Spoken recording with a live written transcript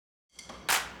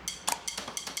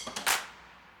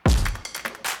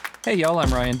Hey y'all,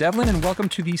 I'm Ryan Devlin, and welcome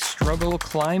to the Struggle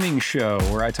Climbing Show,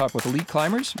 where I talk with elite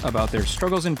climbers about their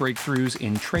struggles and breakthroughs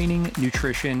in training,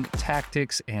 nutrition,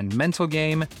 tactics, and mental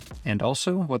game, and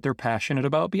also what they're passionate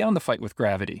about beyond the fight with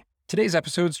gravity. Today's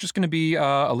episode is just going to be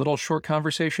a little short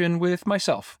conversation with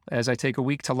myself as I take a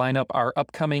week to line up our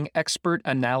upcoming expert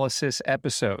analysis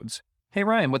episodes. Hey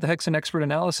Ryan, what the heck's an expert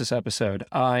analysis episode?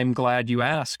 I'm glad you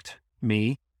asked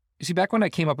me. You see, back when I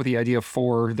came up with the idea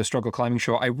for the Struggle Climbing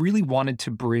Show, I really wanted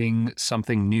to bring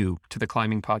something new to the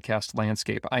climbing podcast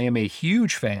landscape. I am a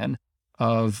huge fan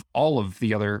of all of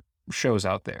the other shows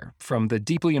out there, from the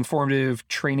deeply informative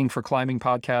Training for Climbing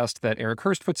podcast that Eric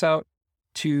Hurst puts out,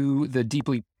 to the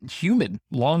deeply human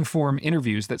long-form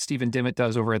interviews that Stephen Dimmitt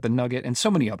does over at The Nugget, and so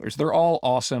many others. They're all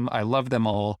awesome. I love them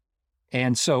all.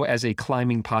 And so as a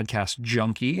climbing podcast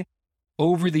junkie,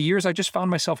 over the years, I just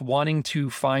found myself wanting to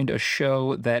find a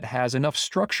show that has enough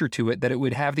structure to it that it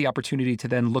would have the opportunity to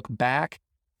then look back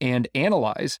and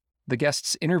analyze the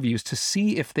guests' interviews to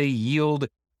see if they yield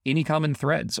any common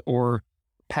threads or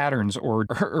patterns or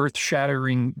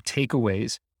earth-shattering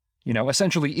takeaways. You know,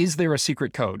 essentially, is there a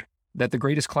secret code that the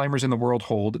greatest climbers in the world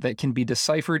hold that can be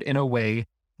deciphered in a way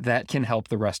that can help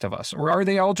the rest of us? Or are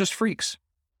they all just freaks?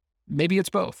 Maybe it's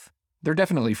both. They're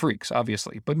definitely freaks,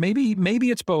 obviously, but maybe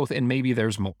it's both and maybe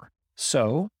there's more.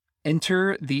 So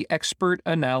enter the expert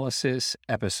analysis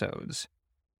episodes.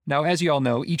 Now, as you all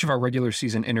know, each of our regular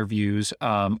season interviews,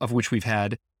 of which we've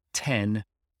had 10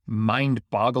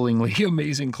 mind-bogglingly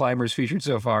amazing climbers featured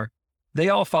so far, they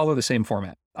all follow the same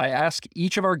format. I ask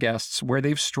each of our guests where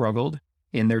they've struggled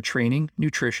in their training,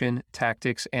 nutrition,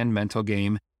 tactics, and mental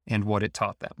game, and what it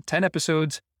taught them. 10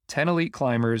 episodes, 10 elite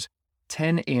climbers,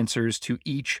 10 answers to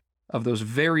each of those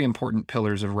very important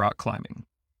pillars of rock climbing.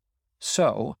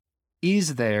 So,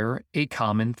 is there a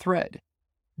common thread?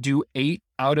 Do 8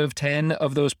 out of 10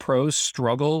 of those pros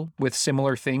struggle with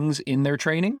similar things in their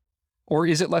training? Or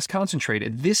is it less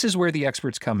concentrated? This is where the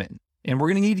experts come in. And we're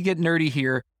going to need to get nerdy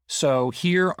here, so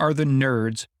here are the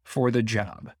nerds for the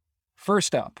job.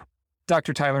 First up,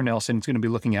 Dr. Tyler Nelson is going to be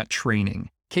looking at training.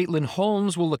 Caitlin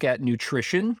Holmes will look at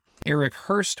nutrition. Eric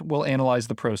Hurst will analyze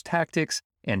the pros' tactics.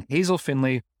 And Hazel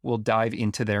Finley will dive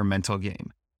into their mental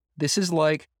game. This is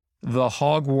like the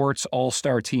Hogwarts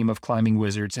all-star team of climbing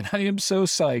wizards, and I am so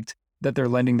psyched that they're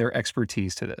lending their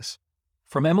expertise to this.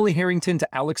 From Emily Harrington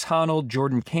to Alex Honnold,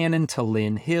 Jordan Cannon to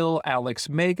Lynn Hill, Alex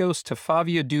Magos to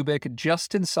Favia Dubik,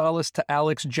 Justin Salas to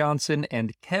Alex Johnson,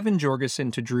 and Kevin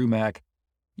Jorgensen to Drew Mack.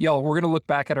 Y'all, we're going to look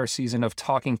back at our season of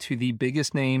talking to the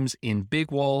biggest names in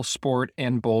big wall, sport,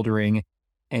 and bouldering,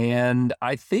 and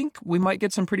I think we might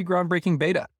get some pretty groundbreaking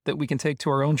beta that we can take to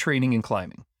our own training and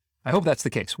climbing. I hope that's the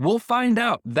case. We'll find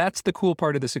out. That's the cool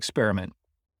part of this experiment.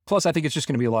 Plus, I think it's just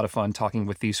going to be a lot of fun talking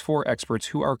with these 4 experts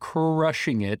who are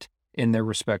crushing it in their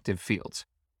respective fields.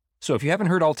 So if you haven't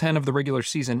heard all 10 of the regular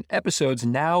season episodes,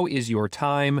 now is your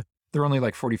time. They're only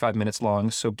like 45 minutes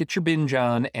long, so get your binge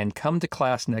on and come to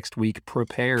class next week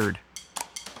prepared.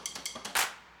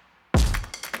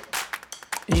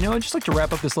 You know, I'd just like to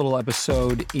wrap up this little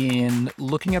episode in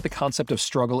looking at the concept of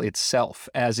struggle itself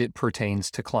as it pertains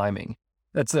to climbing.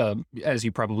 That's, as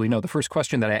you probably know, the first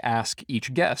question that I ask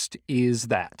each guest is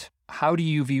that, how do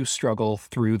you view struggle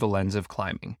through the lens of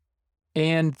climbing?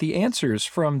 And the answers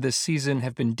from this season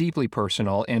have been deeply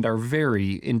personal and are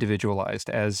very individualized,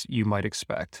 as you might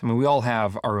expect. I mean, we all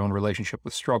have our own relationship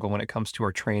with struggle when it comes to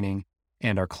our training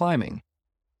and our climbing.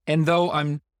 And though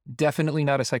I'm definitely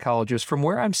not a psychologist, from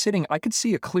where I'm sitting, I could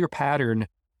see a clear pattern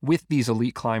with these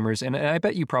elite climbers, and I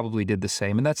bet you probably did the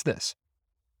same, and that's this.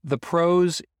 The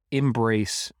pros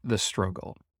embrace the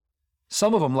struggle.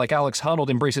 Some of them, like Alex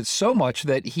Honnold, embrace it so much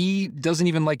that he doesn't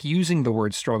even like using the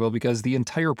word struggle because the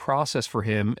entire process for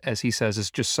him, as he says,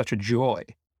 is just such a joy.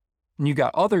 And you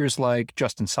got others like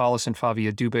Justin Salas and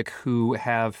Favia Dubik who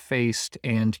have faced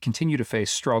and continue to face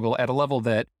struggle at a level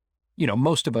that, you know,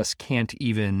 most of us can't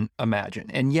even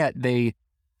imagine. And yet they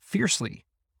fiercely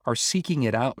are seeking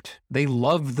it out. They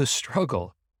love the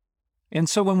struggle. And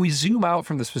so when we zoom out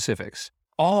from the specifics,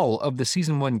 all of the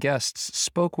season 1 guests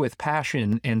spoke with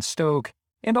passion and stoke,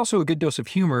 and also a good dose of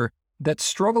humor, that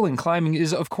struggle in climbing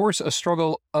is, of course, a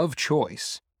struggle of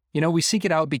choice. You know, we seek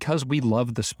it out because we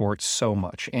love the sport so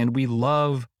much, and we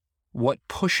love what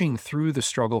pushing through the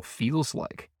struggle feels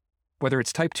like. Whether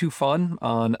it's type 2 fun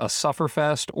on a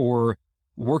sufferfest or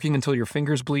working until your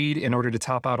fingers bleed in order to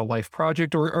top out a life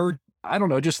project, or I don't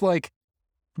know, just like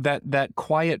that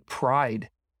quiet pride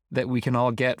that we can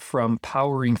all get from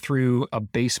powering through a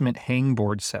basement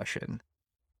hangboard session.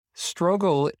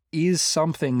 Struggle is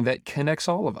something that connects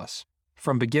all of us.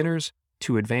 From beginners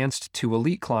to advanced to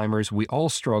elite climbers, we all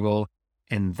struggle,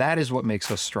 and that is what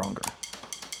makes us stronger.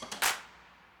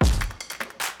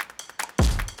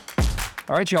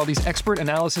 All right, y'all, these expert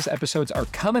analysis episodes are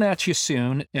coming at you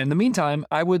soon. In the meantime,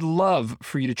 I would love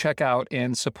for you to check out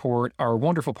and support our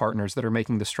wonderful partners that are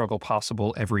making the struggle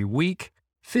possible every week.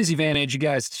 PhysiVantage, you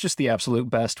guys, it's just the absolute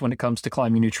best when it comes to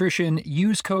climbing nutrition.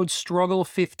 Use code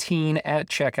STRUGGLE15 at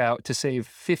checkout to save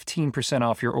 15%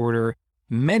 off your order.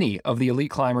 Many of the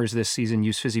elite climbers this season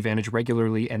use PhysiVantage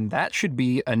regularly, and that should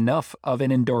be enough of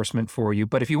an endorsement for you.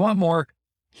 But if you want more,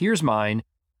 here's mine.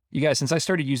 You guys, since I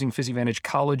started using PhysiVantage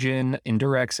Collagen,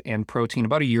 Endurex, and Protein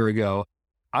about a year ago,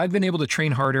 I've been able to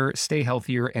train harder, stay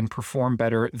healthier, and perform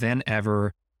better than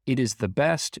ever. It is the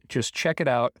best. Just check it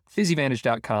out,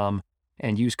 PhysiVantage.com,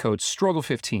 and use code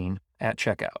STRUGGLE15 at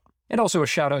checkout. And also a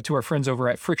shout out to our friends over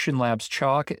at Friction Labs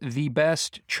Chalk, the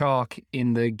best chalk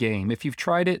in the game. If you've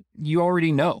tried it, you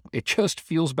already know. It just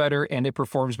feels better and it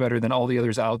performs better than all the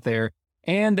others out there,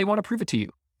 and they want to prove it to you.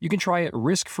 You can try it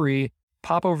risk-free.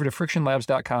 Pop over to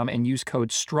frictionlabs.com and use code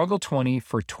STRUGGLE20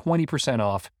 for 20%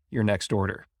 off your next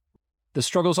order. The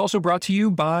Struggle is also brought to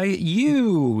you by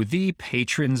you, the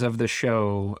patrons of the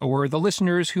show, or the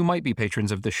listeners who might be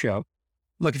patrons of the show.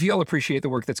 Look, if you all appreciate the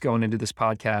work that's going into this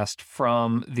podcast,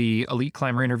 from the elite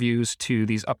climber interviews to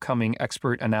these upcoming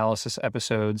expert analysis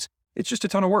episodes, it's just a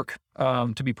ton of work,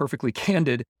 to be perfectly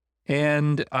candid.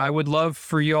 And I would love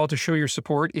for you all to show your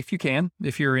support if you can,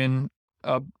 if you're in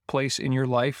a place in your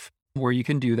life where you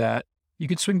can do that. You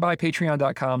can swing by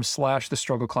patreon.com/The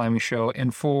Struggle Climbing Show.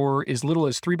 And for as little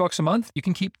as $3 a month, you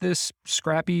can keep this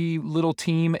scrappy little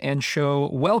team and show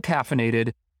well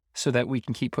caffeinated so that we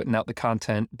can keep putting out the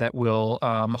content that will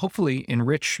hopefully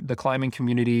enrich the climbing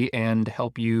community and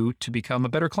help you to become a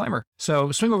better climber.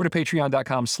 So swing over to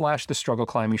patreon.com/The Struggle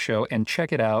Climbing Show and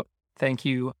check it out. Thank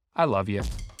you. I love you.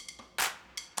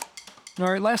 All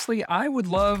right, lastly, I would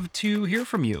love to hear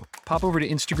from you. Pop over to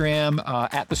Instagram,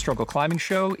 at The Struggle Climbing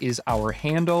Show is our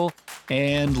handle,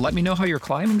 and let me know how your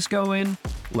climbing's going.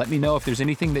 Let me know if there's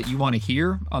anything that you want to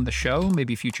hear on the show,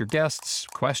 maybe future guests,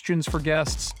 questions for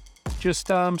guests. Just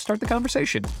start the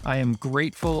conversation. I am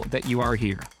grateful that you are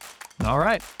here. All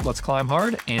right, let's climb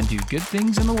hard and do good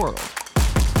things in the world.